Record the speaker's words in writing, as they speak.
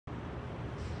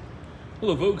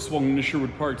Hello folks, welcome to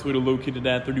Sherwood Park Toyota, located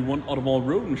at 31 Automall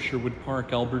Road in Sherwood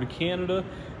Park, Alberta, Canada.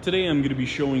 Today I'm going to be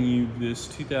showing you this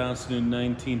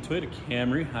 2019 Toyota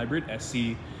Camry Hybrid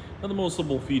SE. Now the most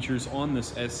notable features on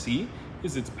this SE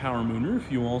is its power moonroof.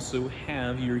 You also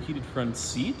have your heated front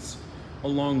seats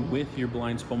along with your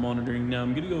blind spot monitoring. Now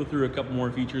I'm going to go through a couple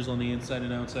more features on the inside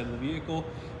and outside of the vehicle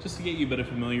just to get you better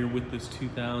familiar with this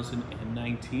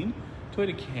 2019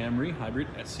 Toyota Camry Hybrid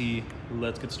SE.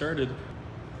 Let's get started.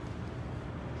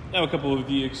 Now a couple of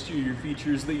the exterior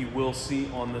features that you will see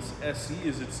on this SE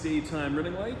is its daytime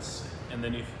running lights, and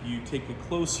then if you take a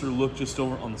closer look just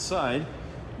over on the side,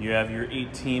 you have your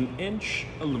 18-inch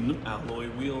aluminum alloy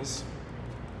wheels.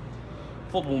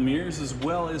 Foldable mirrors as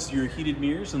well as your heated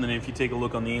mirrors, and then if you take a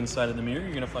look on the inside of the mirror, you're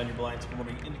going to find your blind spot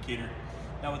monitoring indicator.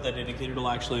 Now with that indicator, it'll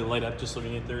actually light up just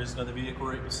looking at there is another vehicle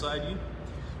right beside you.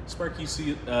 Spark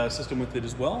EC system with it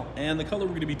as well, and the color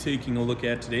we're going to be taking a look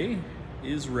at today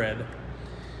is red.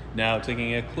 Now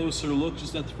taking a closer look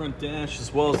just at the front dash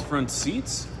as well as the front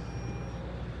seats,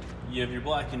 you have your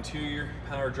black interior,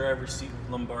 power driver's seat with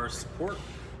lumbar support,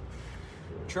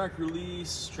 track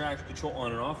release, traction control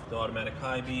on and off with automatic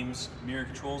high beams, mirror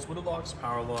controls, window locks,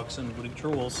 power locks, and window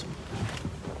controls.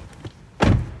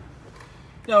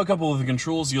 Now a couple of the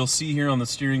controls you'll see here on the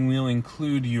steering wheel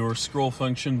include your scroll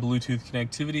function, Bluetooth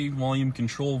connectivity, volume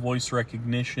control, voice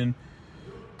recognition,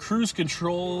 cruise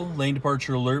control, lane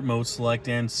departure alert, mode select,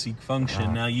 and seek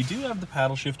function. Now you do have the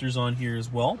paddle shifters on here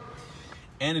as well,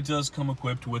 and it does come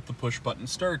equipped with the push button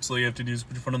start. So all you have to do is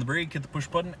put your foot on the brake, hit the push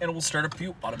button, and it will start up for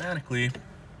you automatically.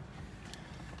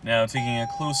 Now taking a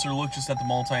closer look just at the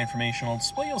multi-informational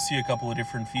display, you'll see a couple of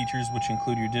different features which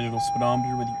include your digital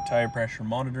speedometer with your tire pressure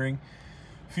monitoring,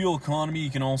 fuel economy.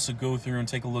 You can also go through and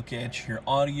take a look at your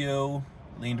audio,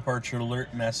 lane departure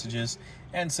alert, messages,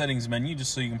 and settings menu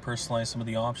just so you can personalize some of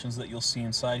the options that you'll see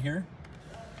inside here.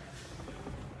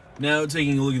 Now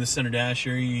taking a look at the center dash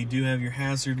area, you do have your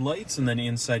hazard lights, and then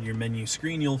inside your menu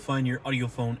screen you'll find your audio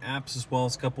phone apps as well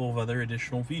as a couple of other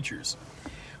additional features.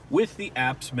 With the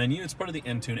apps menu, it's part of the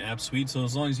Entune app suite, so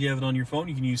as long as you have it on your phone,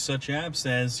 you can use such apps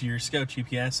as your Scout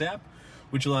GPS app,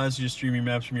 which allows you to stream your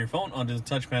maps from your phone onto the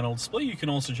touch panel display. You can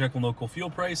also check on local fuel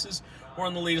prices or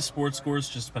on the latest sports scores,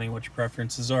 just depending on what your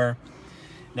preferences are.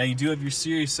 Now you do have your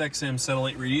Sirius XM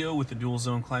satellite radio with the dual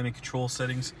zone climate control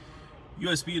settings,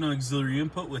 USB and auxiliary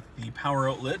input with the power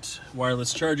outlet,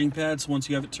 wireless charging pads. Once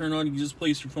you have it turned on, you can just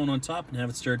place your phone on top and have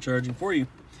it start charging for you.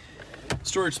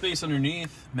 Storage space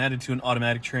underneath, matted to an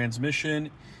automatic transmission,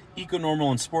 Eco,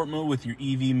 Normal, and Sport mode with your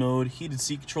EV mode, heated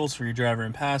seat controls for your driver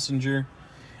and passenger.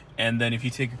 And then if you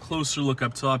take a closer look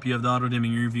up top, you have the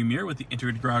auto-dimming rear view mirror with the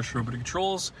integrated garage door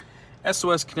controls,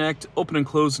 SOS Connect, open and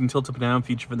close and tilt up and down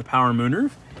feature for the power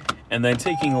moonroof. And then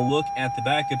taking a look at the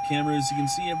backup cameras, you can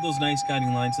see you have those nice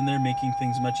guiding lines in there, making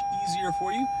things much easier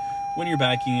for you when you're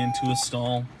backing into a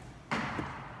stall.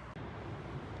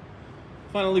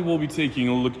 Finally, we'll be taking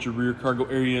a look at your rear cargo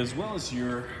area as well as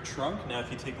your trunk. Now,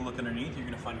 if you take a look underneath, you're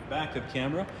going to find your backup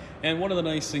camera. And one of the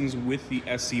nice things with the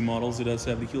SE models, it does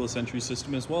have the keyless entry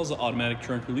system as well as the automatic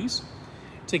trunk release.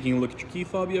 Taking a look at your key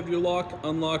fob, you have your lock,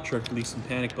 unlock, trunk release, and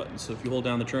panic buttons. So if you hold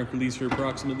down the trunk release for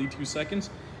approximately 2 seconds,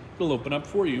 it'll open up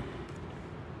for you.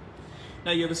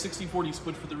 Now you have a 60-40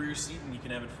 split for the rear seat, and you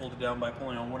can have it folded down by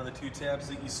pulling on one of the two tabs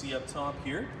that you see up top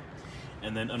here.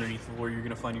 And then underneath the floor, you're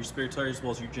going to find your spare tires as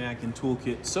well as your jack and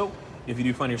toolkit. So if you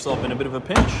do find yourself in a bit of a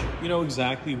pinch, you know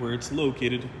exactly where it's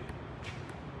located.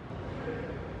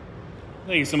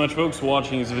 Thank you so much, folks, for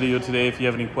watching this video today. If you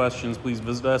have any questions, please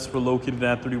visit us. We're located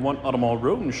at 31 Automall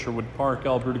Road in Sherwood Park,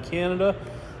 Alberta, Canada.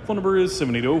 Phone number is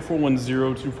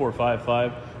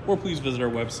 780-410-2455, or please visit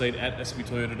our website at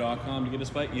sbtoyota.com to get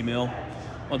us by email.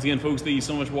 Once again, folks, thank you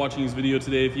so much for watching this video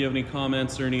today. If you have any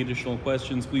comments or any additional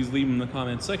questions, please leave them in the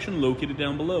comment section located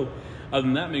down below. Other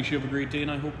than that, make sure you have a great day, and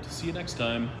I hope to see you next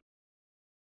time.